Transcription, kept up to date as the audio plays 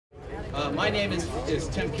My name is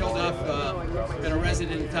Tim Kilduff. Been a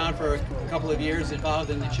resident in town for a couple of years, involved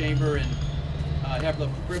in the chamber, and have the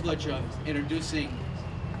privilege of introducing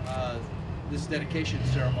this dedication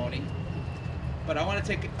ceremony. But I want to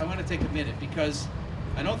take a minute, because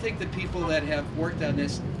I don't think the people that have worked on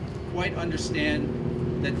this quite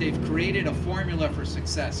understand that they've created a formula for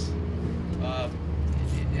success.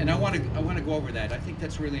 And I want to go over that. I think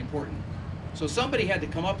that's really important. So somebody had to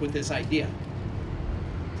come up with this idea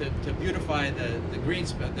to beautify the green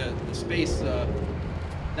the space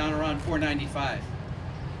down around 495,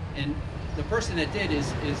 and the person that did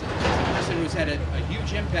is a person who's had a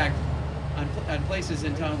huge impact on places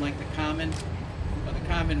in town like the Common. The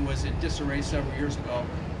Common was in disarray several years ago,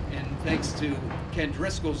 and thanks to Ken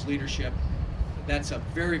Driscoll's leadership, that's a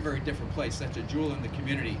very, very different place. That's a jewel in the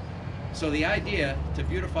community. So the idea to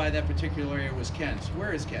beautify that particular area was Ken's.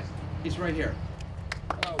 Where is Ken? He's right here.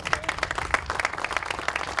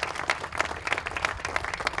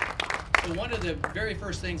 So one of the very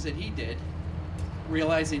first things that he did,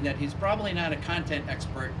 realizing that he's probably not a content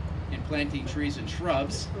expert in planting trees and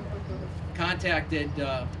shrubs, contacted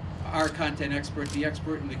our content expert, the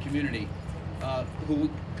expert in the community, who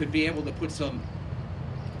could be able to put some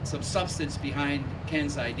substance behind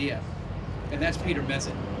Ken's idea, and that's Peter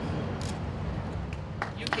Mezin.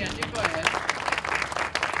 You go ahead.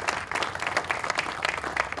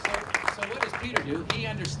 So what does Peter do? He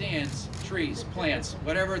understands trees, plants,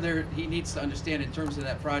 whatever he needs to understand in terms of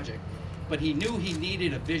that project. But he knew he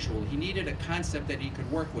needed a visual. He needed a concept that he could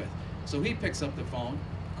work with. So he picks up the phone,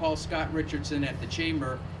 calls Scott Richardson at the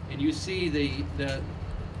chamber, and you see the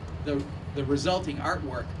resulting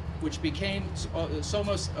artwork, which became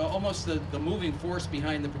almost the moving force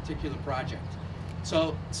behind the particular project.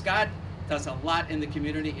 So Scott does a lot in the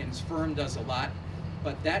community, and his firm does a lot,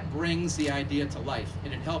 but that brings the idea to life,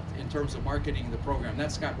 and it helped in terms of marketing the program.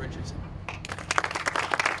 That's Scott Richardson.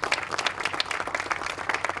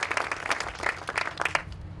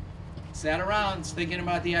 Sat around thinking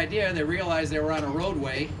about the idea. They realized they were on a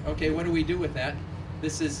roadway. Okay, what do we do with that?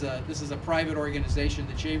 This is a private organization,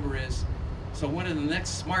 the chamber is. So one of the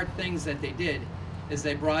next smart things that they did is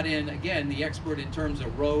they brought in, again, the expert in terms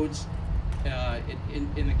of roads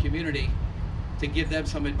in the community, to give them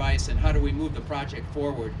some advice on how do we move the project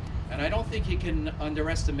forward. And I don't think you can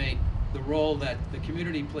underestimate the role that the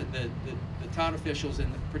community played, the town officials,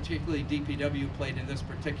 and particularly DPW played in this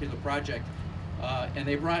particular project. And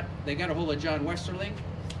they got a hold of John Westerling,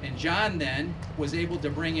 and John then was able to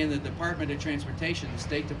bring in the Department of Transportation, the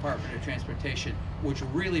State Department of Transportation, which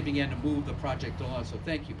really began to move the project along. So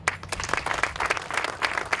thank you.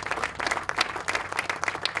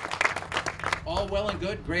 All well and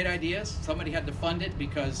good, great ideas. Somebody had to fund it,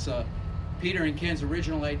 because Peter and Ken's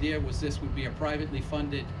original idea was this would be a privately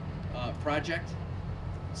funded project.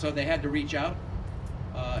 So they had to reach out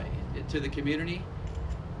to the community,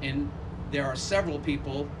 and there are several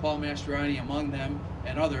people, Paul Mastroianni among them,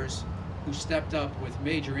 and others, who stepped up with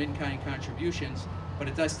major in-kind contributions, but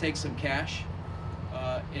it does take some cash.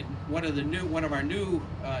 And one of our new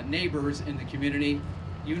neighbors in the community,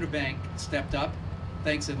 Unibank, stepped up,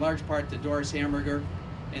 thanks in large part to Doris Hamburger,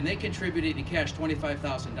 and they contributed in cash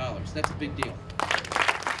 $25,000. That's a big deal.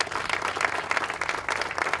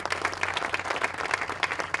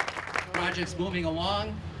 Project's moving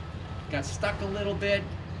along, got stuck a little bit,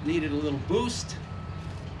 needed a little boost.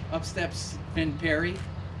 Up steps Finn Perry.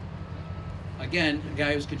 Again, a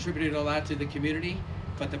guy who's contributed a lot to the community,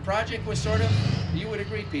 but the project was sort of, you would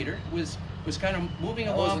agree, Peter, was kind of moving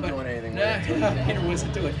along. I wasn't doing anything with it. Peter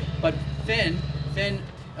wasn't doing it. But Finn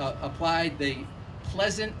applied the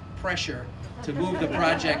pleasant pressure to move the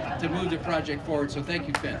project forward. So thank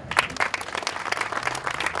you, Finn.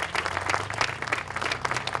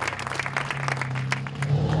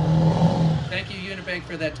 Thank you, Unibank,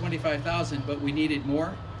 for that $25,000, but we needed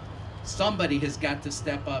more. Somebody has got to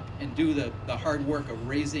step up and do the hard work of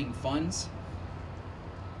raising funds,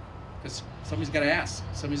 because somebody's got to ask.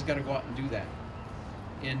 Somebody's got to go out and do that.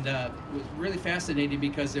 And it was really fascinating,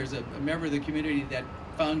 because there's a member of the community that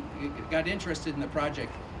got interested in the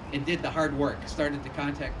project and did the hard work, started to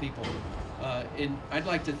contact people. And I'd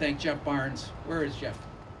like to thank Jeff Barnes. Where is Jeff?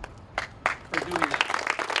 For doing that.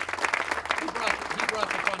 He brought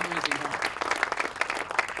the fundraising home.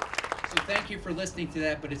 So thank you for listening to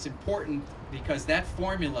that, but it's important, because that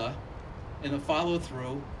formula and the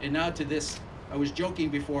follow-through, and now to this, I was joking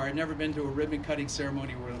before, I've never been to a ribbon cutting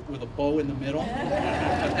ceremony with a bow in the middle,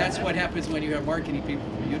 but that's what happens when you have marketing people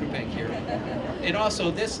from Unibank here. And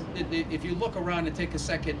also this, if you look around and take a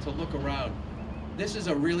second to look around, this is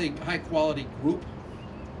a really high quality group,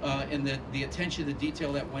 and the attention to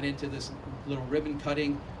detail that went into this little ribbon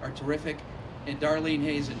cutting are terrific. And Darlene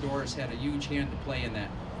Hayes and Doris had a huge hand to play in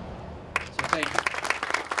that. So thank you.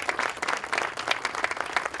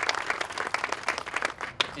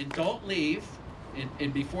 And don't leave.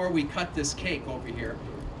 And before we cut this cake over here,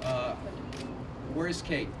 where's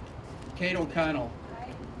Kate? Kate O'Connell,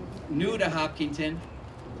 new to Hopkinton.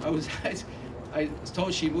 I was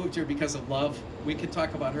told she moved here because of love. We could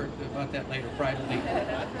talk about that later privately.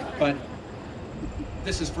 But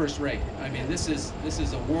this is first rate. I mean, this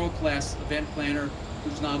is a world-class event planner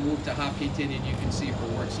who's now moved to Hopkinton, and you can see her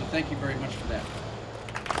work. So thank you very much for that.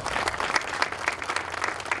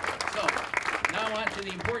 So now on to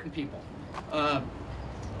the important people. I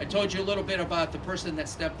told you a little bit about the person that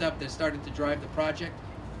stepped up, that started to drive the project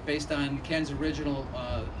based on Ken's original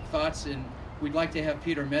thoughts, and we'd like to have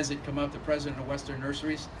Peter Mezit come up, the president of Western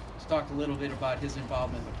Nurseries, to talk a little bit about his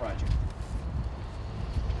involvement in the project.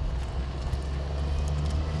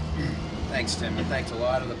 Thanks, Tim, and thanks a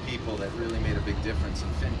lot of the people that really made a big difference,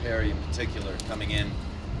 and Finn Perry in particular coming in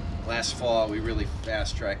last fall. We really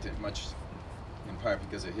fast-tracked it, much in part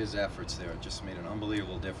because of his efforts there. It just made an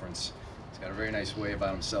unbelievable difference. He's got a very nice way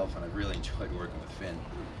about himself, and I've really enjoyed working with Finn.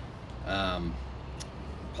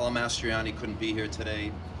 Paul Mastriani couldn't be here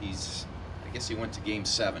today. I guess he went to Game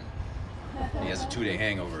 7. He has a 2-day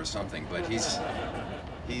hangover or something, but he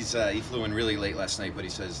flew in really late last night, but he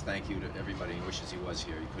says thank you to everybody. He wishes he was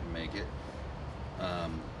here. He couldn't make it. I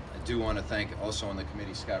do want to thank also on the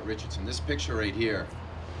committee Scott Richardson. This picture right here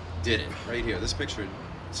did it, right here. This picture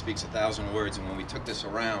speaks 1,000 words, and when we took this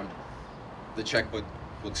around, the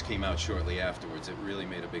checkbooks came out shortly afterwards. It really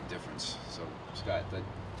made a big difference. So, Scott,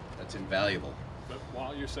 that's invaluable. But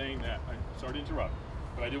while you're saying that, I'm sorry to interrupt,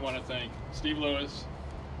 but I do want to thank Steve Lewis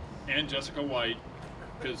and Jessica White,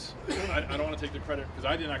 because I don't want to take the credit, because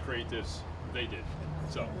I did not create this, they did.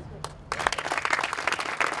 So.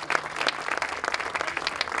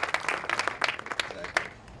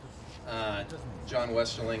 John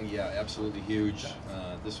Westerling, yeah, absolutely huge.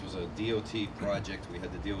 This was a DOT project. We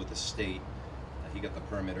had to deal with the state. He got the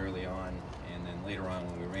permit early on, and then later on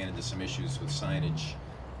when we ran into some issues with signage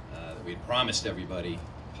that we had promised everybody,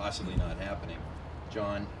 possibly not happening,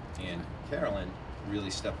 John and Carolyn really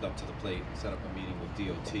stepped up to the plate and set up a meeting with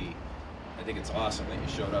DOT. I think it's awesome that you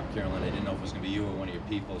showed up, Carolyn. I didn't know if it was going to be you or one of your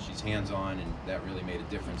people. She's hands-on, and that really made a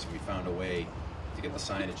difference, and we found a way to get the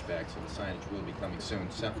signage back, so the signage will be coming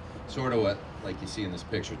soon. So, sort of what, like you see in this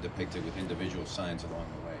picture, depicted with individual signs along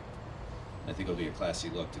the way. I think it'll be a classy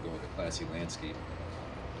look to go with a classy landscape.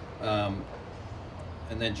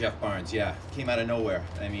 And then Jeff Barnes, yeah, came out of nowhere.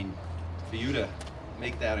 I mean, for you to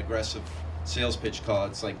make that aggressive sales pitch call,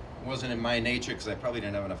 it's like, it wasn't in my nature, because I probably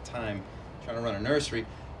didn't have enough time trying to run a nursery.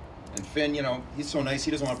 And Finn, you know, he's so nice,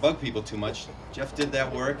 he doesn't want to bug people too much. Jeff did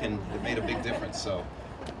that work, and it made a big difference, so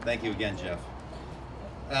thank you again, Jeff.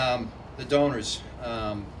 The donors,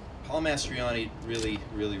 Paul Mastriani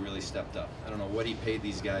really stepped up. I don't know what he paid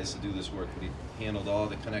these guys to do this work, but he handled all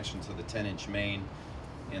the connections to the 10-inch main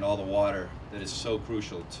and all the water that is so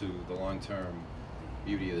crucial to the long-term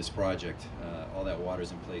beauty of this project. All that water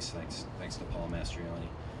is in place thanks to Paul Mastriani.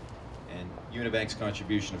 And Unibank's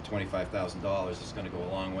contribution of $25,000 is going to go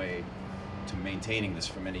a long way to maintaining this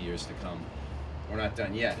for many years to come. We're not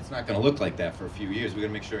done yet. It's not going to look like that for a few years. We're going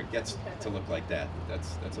to make sure it gets to look like that.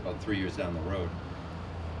 That's about 3 years down the road.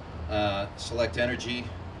 Select Energy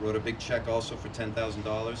wrote a big check also for $10,000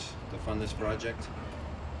 to fund this project.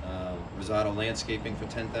 Rosado Landscaping for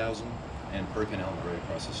 $10,000, and Perkinel right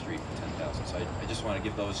across the street for $10,000. So I just want to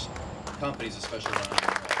give those companies a special round of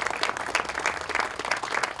applause.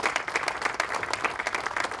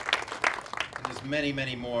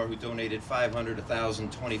 Many more who donated $500, $1,000,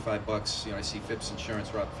 $25. You know, I see Phipps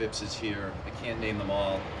Insurance. Rob Phipps is here. I can't name them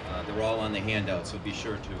all. They're all on the handout, so be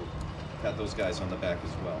sure to pat those guys on the back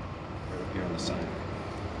as well. Right up here on the side.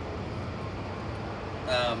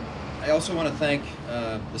 I also want to thank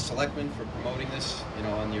the selectmen for promoting this. You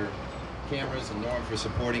know, on your cameras, and Norm for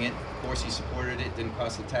supporting it. Of course, he supported it. It didn't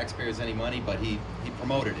cost the taxpayers any money, but he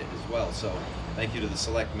promoted it as well. So thank you to the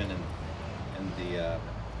selectmen and the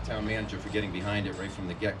town manager for getting behind it right from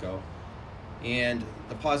the get-go. And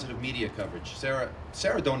the positive media coverage. Sarah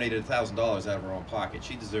donated $1,000 out of her own pocket.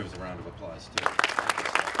 She deserves a round of applause, too.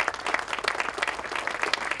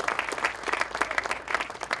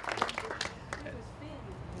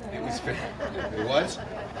 It was Finn. It was?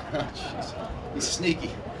 Oh, jeez. He's sneaky.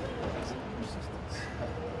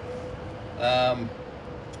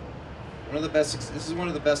 This is one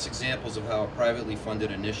of the best examples of how a privately funded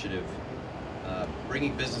initiative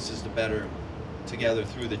bringing businesses together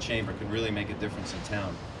through the chamber can really make a difference in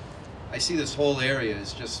town. I see this whole area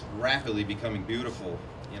is just rapidly becoming beautiful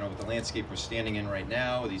You know, with the landscape we're standing in right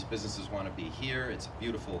now, these businesses want to be here. It's a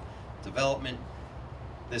beautiful development.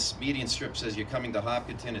 This median strip says you're coming to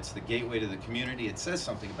Hopkinton. It's the gateway to the community. It says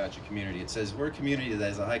something about your community. It says we're a community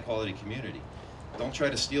that is a high quality community. Don't try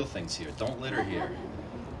to steal things here. Don't litter here.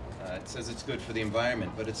 It says it's good for the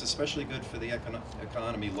environment, but it's especially good for the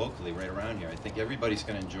economy locally right around here. I think everybody's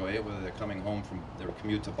going to enjoy it, whether they're coming home from their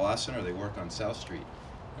commute to Boston or they work on South Street.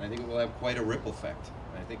 And I think it will have quite a ripple effect.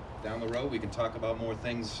 And I think down the road we can talk about more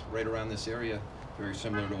things right around this area, very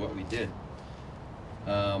similar to what we did.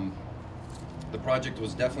 The project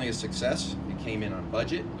was definitely a success. It came in on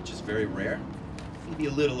budget, which is very rare. Maybe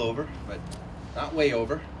a little over, but not way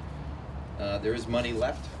over. There is money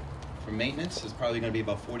left for maintenance. There's probably going to be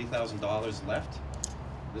about $40,000 left.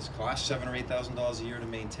 This costs $7,000 or $8,000 a year to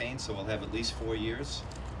maintain, so we'll have at least 4 years.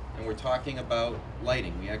 And we're talking about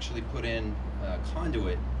lighting. We actually put in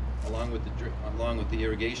conduit along with the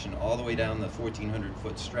irrigation all the way down the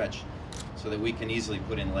 1,400-foot stretch, so that we can easily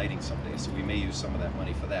put in lighting someday. So we may use some of that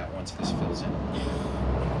money for that once this fills in.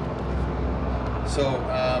 So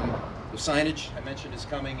the signage I mentioned is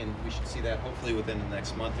coming, and we should see that hopefully within the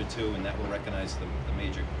next month or two, and that will recognize the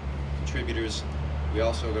major contributors. We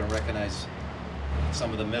also are going to recognize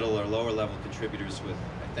some of the middle or lower level contributors with,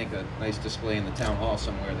 I think, a nice display in the town hall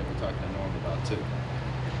somewhere that we're talking to Norm about too.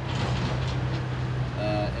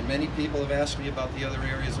 And many people have asked me about the other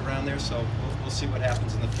areas around there, so we'll see what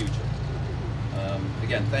happens in the future.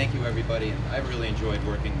 Again, thank you everybody, and I really enjoyed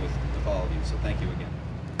working with all of you, so thank you again.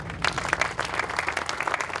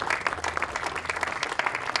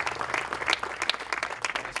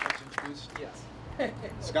 Yes.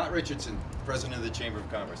 Scott Richardson, President of the Chamber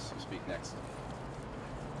of Commerce, will speak next.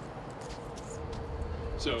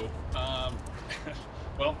 So,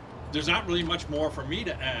 well, there's not really much more for me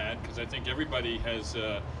to add, because I think everybody has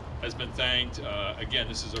been thanked. Again,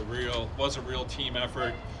 this is was a real team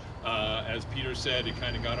effort. As Peter said, it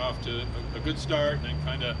kind of got off to a good start, and then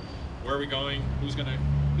kind of where are we going? Who's gonna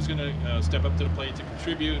step up to the plate to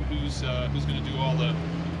contribute? Who's gonna do all the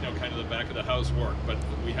kind of the back of the house work? But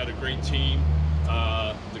we had a great team.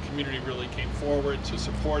 The community really came forward to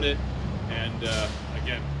support it, and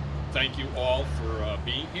again, thank you all for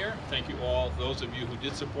being here. Thank you all, those of you who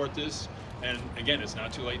did support this. And again, it's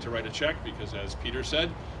not too late to write a check, because as Peter said,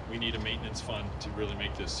 we need a maintenance fund to really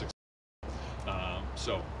make this successful.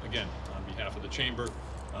 So again, on behalf of the Chamber,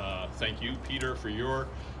 thank you, Peter, for your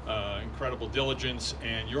incredible diligence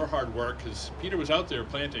and your hard work, because Peter was out there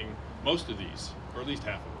planting most of these, or at least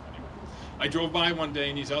half of them anyway. I drove by one day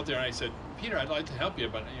and he's out there, and I said, Peter, I'd like to help you,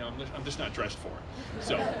 but I'm just not dressed for it.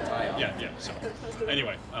 So yeah. So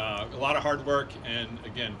anyway, a lot of hard work, and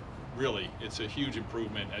again, really, it's a huge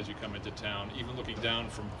improvement as you come into town. Even looking down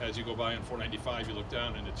as you go by on 495, you look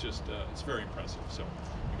down, and it's just it's very impressive. So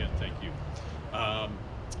again, thank you.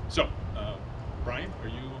 Brian, are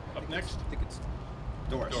you up next? I think it's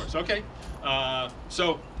Doris. Doris, okay.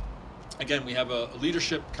 So again, we have a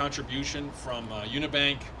leadership contribution from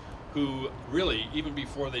Unibank, who really, even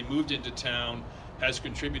before they moved into town, has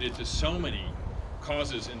contributed to so many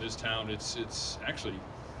causes in this town. It's actually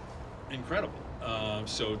incredible.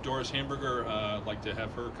 So Doris Hamburger, I'd like to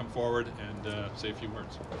have her come forward and say a few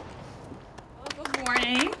words. Well, good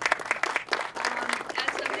morning.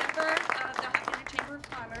 As a member of the Hopkinton Chamber of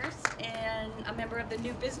Commerce and a member of the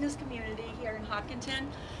new business community here in Hopkinton,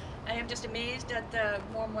 I am just amazed at the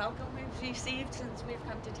warm welcome we've received since we've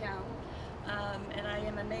come to town. And I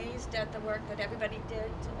am amazed at the work that everybody did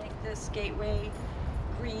to make this Gateway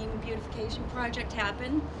Green Beautification project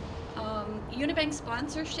happen. Unibank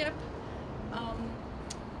sponsorship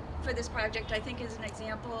for this project, I think, is an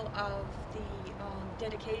example of the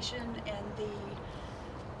dedication and the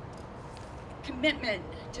commitment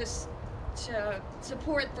to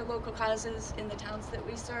support the local causes in the towns that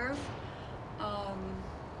we serve.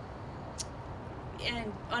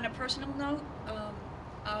 And on a personal note,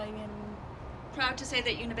 I am proud to say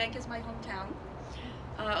that Unibank is my hometown.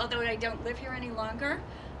 Although I don't live here any longer,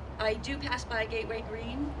 I do pass by Gateway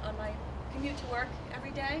Green on my commute to work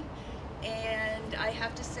every day, and I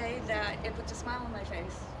have to say that it puts a smile on my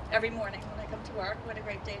face every morning when I come to work. What a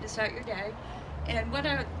great day to start your day, and what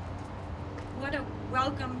a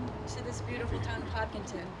welcome to this beautiful town of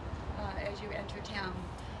Hopkinton as you enter town.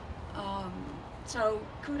 So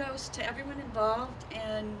kudos to everyone involved,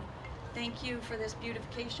 and thank you for this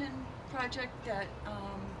beautification project that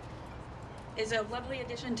is a lovely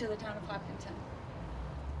addition to the town of Hopkinton.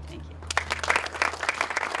 Thank you.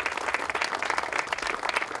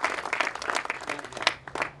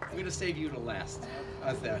 I'm going to save you to last.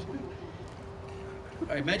 How's that?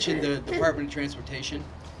 I mentioned the Department of Transportation.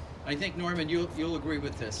 I think, Norman, you'll agree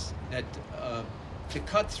with this, that to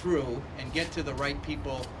cut through and get to the right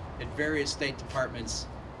people at various state departments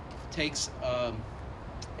takes a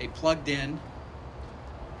plugged-in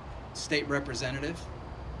state representative,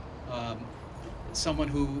 someone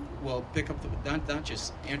who will pick up not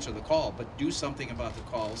just answer the call, but do something about the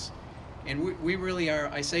calls. And we really are,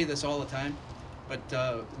 I say this all the time, but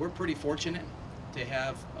we're pretty fortunate to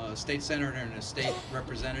have a state senator and a state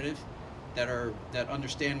representative that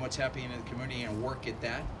understand what's happening in the community and work at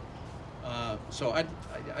that. So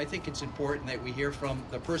I think it's important that we hear from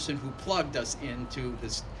the person who plugged us into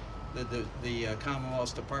this, the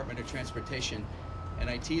Commonwealth's Department of Transportation. And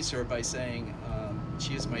I tease her by saying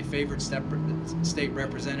she is my favorite state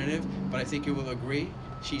representative, but I think you will agree,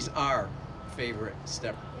 she's our favorite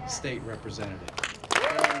state representative.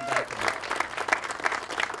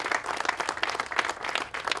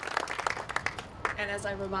 And as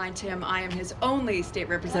I remind him, I am his only state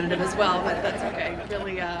representative as well, but that's okay.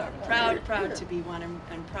 Really proud to be one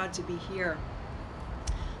and proud to be here.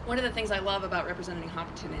 One of the things I love about representing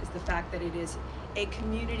Hopkinton is the fact that it is a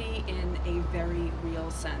community in a very real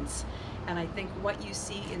sense. And I think what you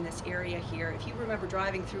see in this area here, if you remember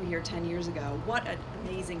driving through here 10 years ago, what an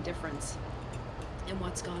amazing difference in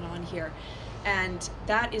what's gone on here. And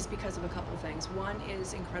that is because of a couple of things. One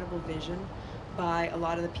is incredible vision by a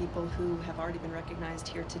lot of the people who have already been recognized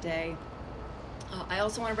here today. I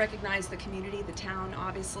also want to recognize the community, the town,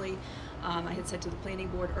 obviously. I had said to the planning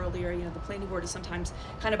board earlier, you know, the planning board is sometimes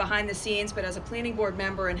kind of behind the scenes, but as a planning board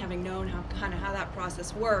member and having known how that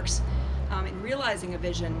process works, in realizing a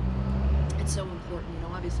vision, it's so important. You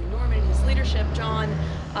know, obviously Norman, his leadership, John,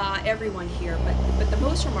 everyone here. But the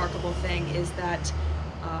most remarkable thing is that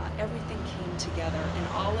everything came together, and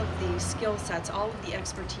all of the skill sets, all of the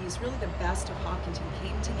expertise, really the best of Hopkinton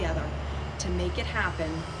came together to make it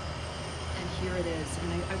happen. And here it is.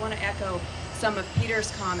 And I want to echo some of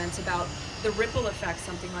Peter's comments about the ripple effect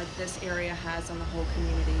something like this area has on the whole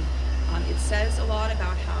community. It says a lot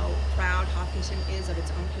about how proud Hopkinton is of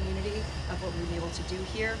its own community, of what we've been able to do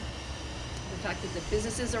here. The fact that the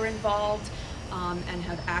businesses are involved and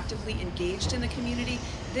have actively engaged in the community.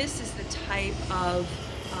 This is the type of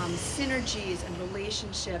synergies and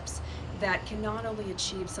relationships that can not only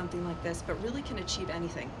achieve something like this, but really can achieve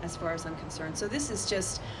anything as far as I'm concerned. So this is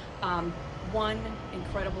just one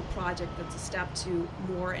incredible project that's a step to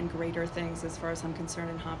more and greater things as far as I'm concerned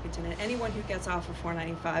in Hopkinton. And anyone who gets off of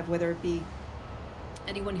 495, whether it be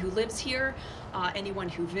anyone who lives here, anyone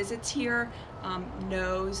who visits here,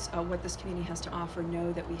 knows what this community has to offer,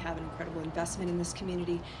 know that we have an incredible investment in this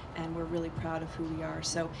community, and we're really proud of who we are.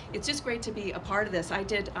 So it's just great to be a part of this. I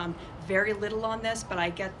did very little on this, but I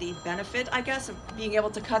get the benefit, I guess, of being able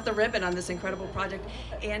to cut the ribbon on this incredible project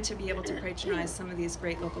and to be able to patronize some of these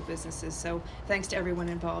great local businesses. So thanks to everyone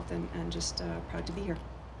involved, and just proud to be here.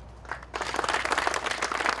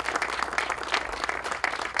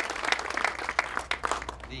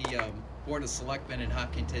 The Board of Selectmen in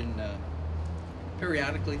Hopkinton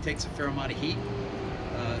periodically takes a fair amount of heat.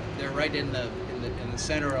 They're right in the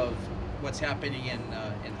center of what's happening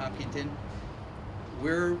in Hopkinton.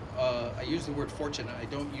 We're I use the word fortunate. I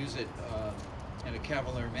don't use it in a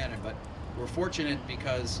cavalier manner, but we're fortunate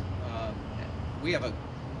because we have a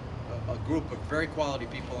group of very quality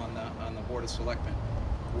people on the Board of Selectmen.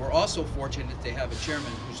 We're also fortunate to have a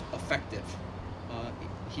chairman who's effective.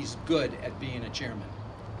 He's good at being a chairman.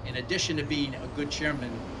 In addition to being a good chairman,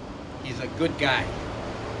 he's a good guy.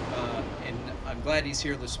 And I'm glad he's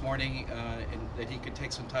here this morning and that he could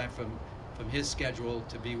take some time from his schedule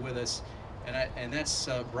to be with us. And that's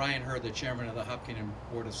Brian Herr, the chairman of the Hopkinton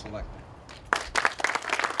Board of Selectmen.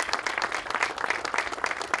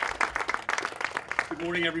 Good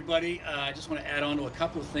morning, everybody. I just want to add on to a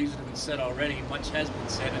couple of things that have been said already. Much has been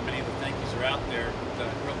said, and many of the thank yous are out there. But,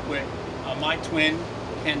 real quick, my twin,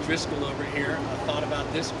 Ken Driscoll over here, thought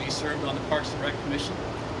about this when he served on the Parks and Rec Commission.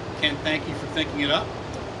 Ken, thank you for thinking it up.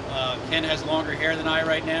 Ken has longer hair than I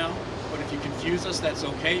right now, but if you confuse us, that's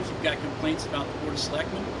okay. If you've got complaints about the Board of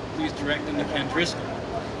Selectmen, please direct them to Ken Driscoll.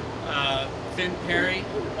 Finn Perry,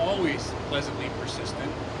 always pleasantly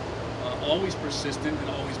persistent, and always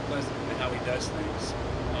pleasant in how he does things.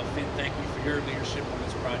 Finn, thank you for your leadership on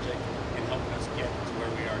this project and helping us get to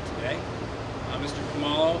where we are today. Mr.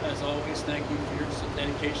 Khumalo, as always, thank you for your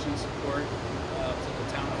dedication and support to the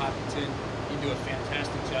town of Hopkinton. You do a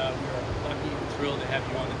fantastic job. We are lucky and thrilled to have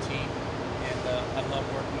you on the team, and I love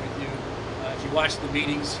working with you. If you watch the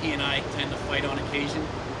meetings, he and I tend to fight on occasion,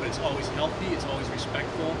 but it's always healthy, it's always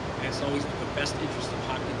respectful, and it's always with the best interest of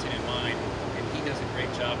Hopkinton in mind. And he does a great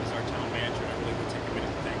job as our town manager. I really would take a minute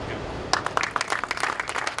to thank him.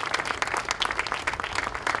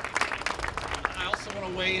 I also want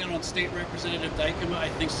to weigh in on State Representative Dykema. I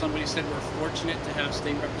think somebody said we're fortunate to have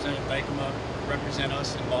State Representative Dykema represent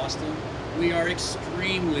us in Boston. We are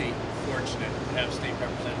extremely fortunate to have State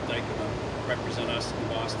Representative Dykema represent us in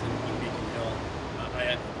Boston on Beacon Hill. I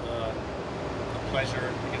had the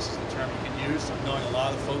pleasure, I guess is the term you can use, of knowing a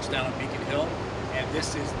lot of the folks down on Beacon Hill, and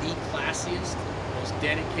this is the classiest, most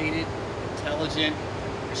dedicated, intelligent,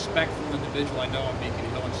 respectful individual I know on Beacon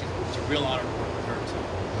Hill, and it's a real honor to work with her too.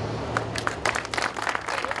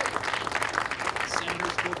 Senator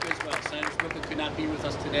Zbulka as well. Senator Zbulka could not be with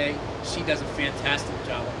us today. She does a fantastic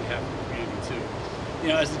job on behalf of the community too. You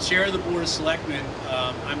know, as the chair of the Board of Selectmen,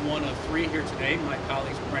 I'm one of three here today. My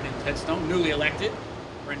colleagues Brendan Tedstone, newly elected.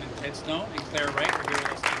 Brendan Tedstone and Claire Wright are here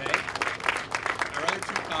with us today. Our other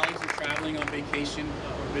two colleagues are traveling on vacation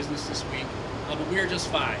or business this week, but we are just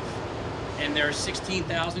five. And there are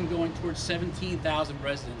 16,000 going towards 17,000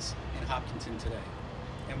 residents in Hopkinton today.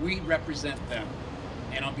 And we represent them.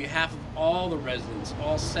 And on behalf of all the residents,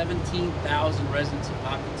 all 17,000 residents of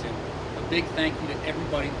Hopkinton, a big thank you to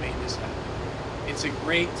everybody who made this happen. It's a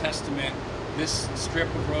great testament. This strip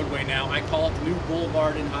of roadway now, I call it the new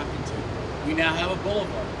boulevard in Hopkinton. We now have a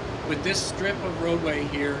boulevard. But this strip of roadway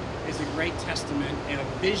here is a great testament and a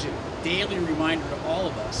vision, daily reminder to all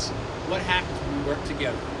of us what happens when we work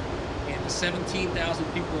together. And the 17,000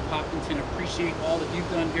 people of Hopkinton appreciate all that you've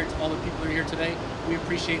done here, to all the people who are here today. We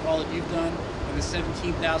appreciate all that you've done. And the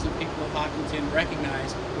 17,000 people of Hopkinton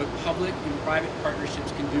recognize what public and private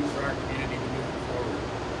partnerships can do for our community to move it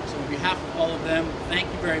forward. So on behalf of all of them, thank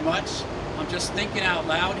you very much. I'm just thinking out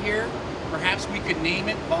loud here. Perhaps we could name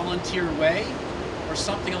it Volunteer Way or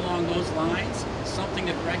something along those lines, something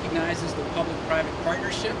that recognizes the public-private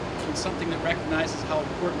partnership and something that recognizes how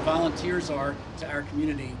important volunteers are to our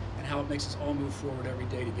community and how it makes us all move forward every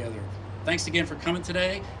day together. Thanks again for coming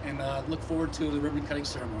today, and look forward to the ribbon cutting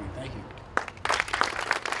ceremony. Thank you.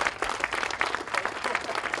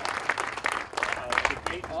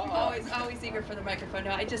 Always eager for the microphone.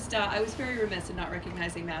 No, I was very remiss in not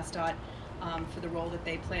recognizing MassDOT for the role that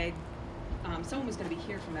they played. Someone was going to be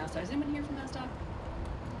here from MassDOT. Is anyone here from MassDOT?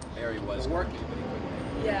 Mary was working, but he couldn't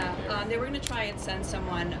make it. Yeah, they were going to try and send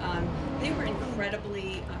someone. They were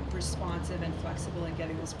incredibly responsive and flexible in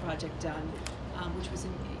getting this project done, which was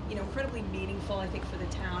incredibly meaningful, I think, for the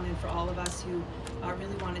town and for all of us who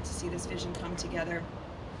really wanted to see this vision come together.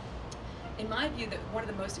 In my view, that one of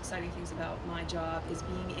the most exciting things about my job is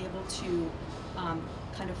being able to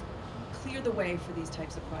kind of clear the way for these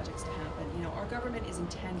types of projects to happen. You know, our government is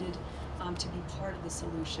intended to be part of the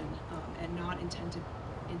solution and not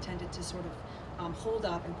intended to sort of hold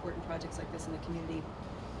up important projects like this in the community.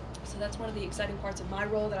 So that's one of the exciting parts of my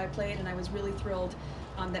role that I played, and I was really thrilled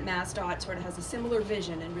that MassDOT sort of has a similar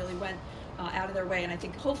vision and really went out of their way, and I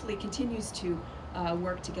think hopefully continues to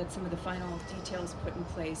work to get some of the final details put in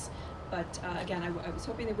place. But again, I was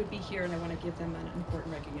hoping they would be here, and I want to give them an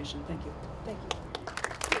important recognition. Thank you. Thank you.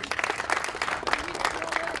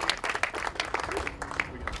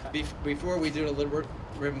 Before we do a little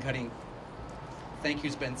ribbon cutting, thank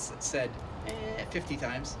you's been said 50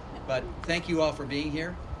 times, but thank you all for being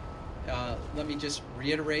here. Let me just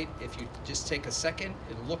reiterate, if you just take a second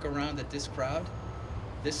and look around at this crowd,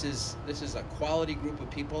 this is a quality group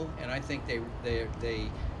of people, and I think they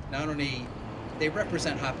not only they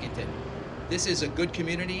represent Hopkinton. This is a good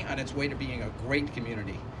community on its way to being a great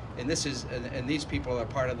community, and these people are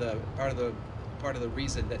part of the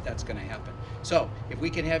reason that that's going to happen. So if we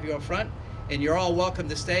can have you up front, and you're all welcome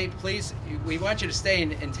to stay, please. We want you to stay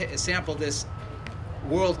and sample this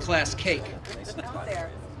world-class cake. Out there.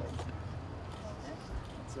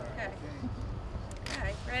 Okay.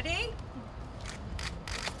 Okay. Ready?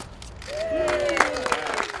 Yay.